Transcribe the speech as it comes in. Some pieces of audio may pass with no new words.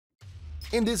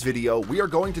In this video, we are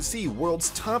going to see world's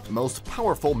top most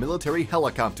powerful military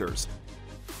helicopters.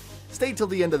 Stay till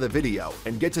the end of the video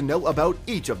and get to know about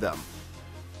each of them.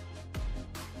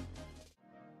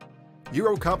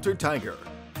 Eurocopter Tiger,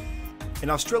 an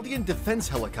Australian defense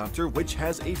helicopter which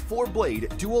has a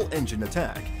 4-blade dual-engine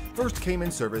attack, first came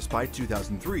in service by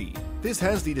 2003. This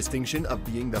has the distinction of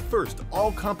being the first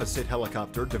all-composite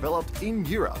helicopter developed in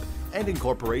Europe and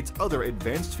incorporates other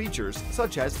advanced features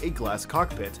such as a glass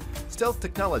cockpit, stealth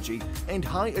technology, and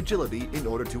high agility in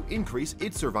order to increase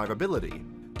its survivability.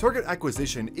 Target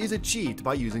acquisition is achieved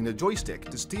by using the joystick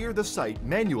to steer the sight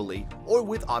manually or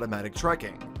with automatic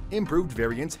tracking. Improved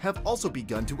variants have also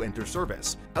begun to enter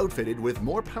service, outfitted with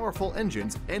more powerful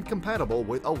engines and compatible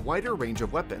with a wider range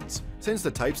of weapons. Since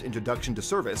the type's introduction to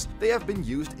service, they have been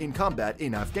used in combat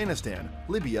in Afghanistan,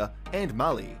 Libya, and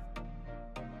Mali.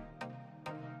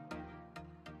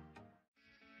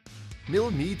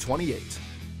 Mi-28.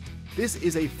 This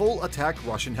is a full-attack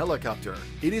Russian helicopter.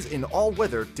 It is an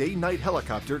all-weather day-night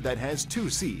helicopter that has 2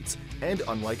 seats, and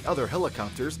unlike other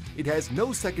helicopters, it has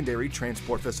no secondary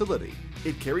transport facility.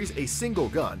 It carries a single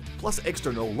gun, plus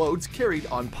external loads carried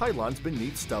on pylons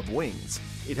beneath stub wings.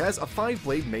 It has a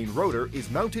 5-blade main rotor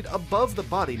is mounted above the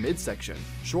body midsection.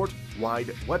 Short,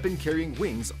 wide, weapon-carrying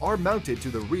wings are mounted to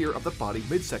the rear of the body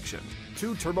midsection.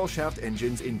 2 turboshaft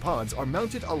engines in pods are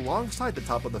mounted alongside the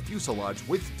top of the fuselage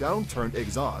with downturned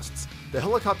exhausts. The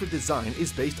helicopter design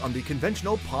is based on the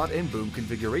conventional pod and boom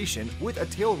configuration with a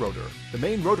tail rotor. The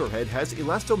main rotor head has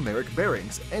elastomeric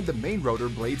bearings, and the main rotor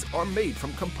blades are made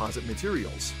from composite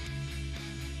materials.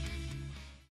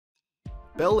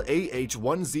 Bell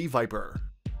AH-1Z Viper.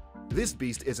 This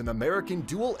beast is an American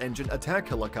dual-engine attack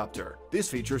helicopter. This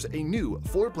features a new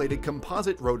 4-bladed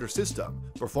composite rotor system,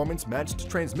 performance-matched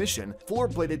transmission,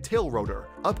 4-bladed tail rotor,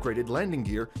 upgraded landing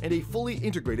gear, and a fully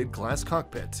integrated glass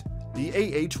cockpit. The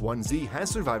AH-1Z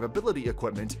has survivability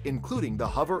equipment including the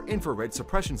hover infrared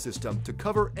suppression system to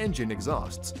cover engine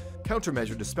exhausts,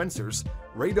 countermeasure dispensers,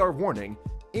 radar warning,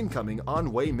 incoming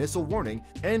on-way missile warning,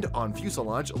 and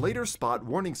on-fuselage later spot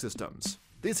warning systems.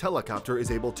 This helicopter is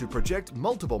able to project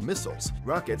multiple missiles,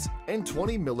 rockets, and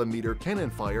 20mm cannon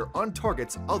fire on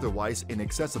targets otherwise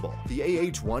inaccessible. The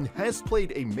AH-1 has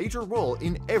played a major role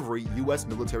in every U.S.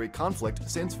 military conflict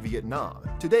since Vietnam.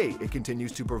 Today, it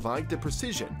continues to provide the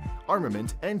precision,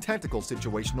 armament, and tactical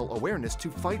situational awareness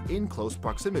to fight in close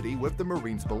proximity with the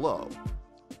Marines below.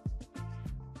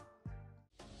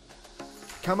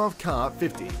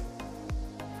 KA50.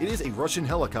 It is a Russian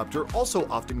helicopter also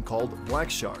often called Black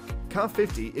Shark.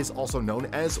 KA50 is also known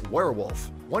as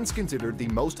Werewolf. Once considered the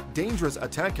most dangerous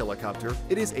attack helicopter,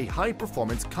 it is a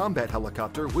high-performance combat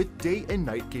helicopter with day and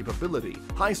night capability,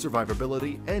 high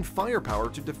survivability, and firepower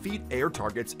to defeat air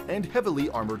targets and heavily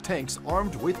armored tanks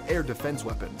armed with air defense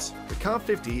weapons. The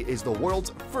KA50 is the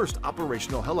world's first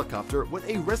operational helicopter with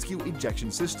a rescue ejection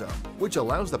system, which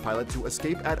allows the pilot to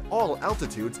escape at all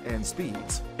altitudes and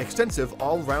speeds. Extensive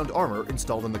all-round armor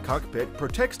installed in the cockpit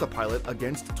protects the pilot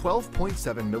against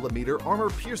 12.7mm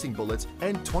armor-piercing bullets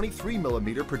and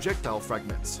 23mm projectile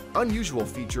fragments. Unusual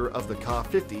feature of the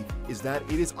KA50 is that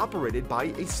it is operated by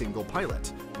a single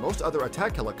pilot. Most other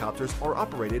attack helicopters are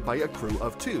operated by a crew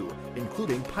of 2,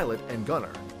 including pilot and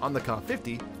gunner. On the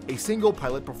KA50, a single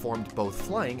pilot performed both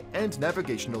flying and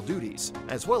navigational duties,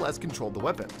 as well as controlled the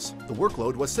weapons. The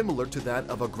workload was similar to that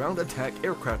of a ground attack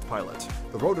aircraft pilot.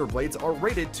 The rotor blades are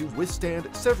rated to withstand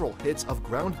several hits of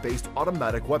ground-based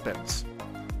automatic weapons.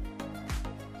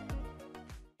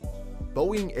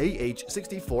 Boeing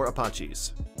AH64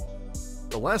 Apaches.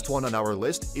 The last one on our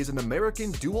list is an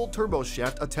American dual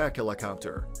turboshaft attack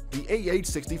helicopter. The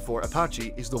AH64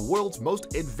 Apache is the world's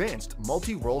most advanced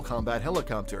multi-role combat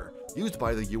helicopter, used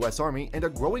by the U.S. Army and a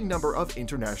growing number of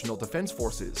international defense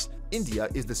forces. India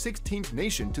is the 16th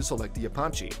nation to select the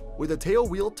Apache, with a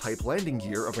tailwheel-type landing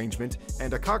gear arrangement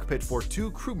and a cockpit for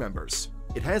 2 crew members.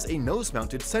 It has a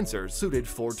nose-mounted sensor suited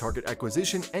for target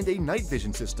acquisition and a night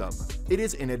vision system. It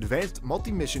is an advanced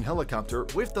multi-mission helicopter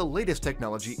with the latest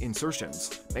technology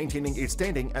insertions, maintaining its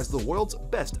standing as the world's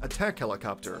best attack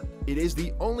helicopter. It is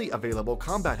the only available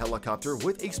combat helicopter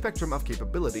with a spectrum of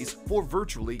capabilities for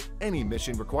virtually any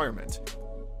mission requirement.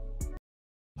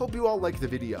 Hope you all liked the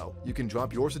video. You can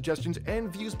drop your suggestions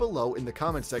and views below in the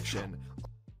comment section.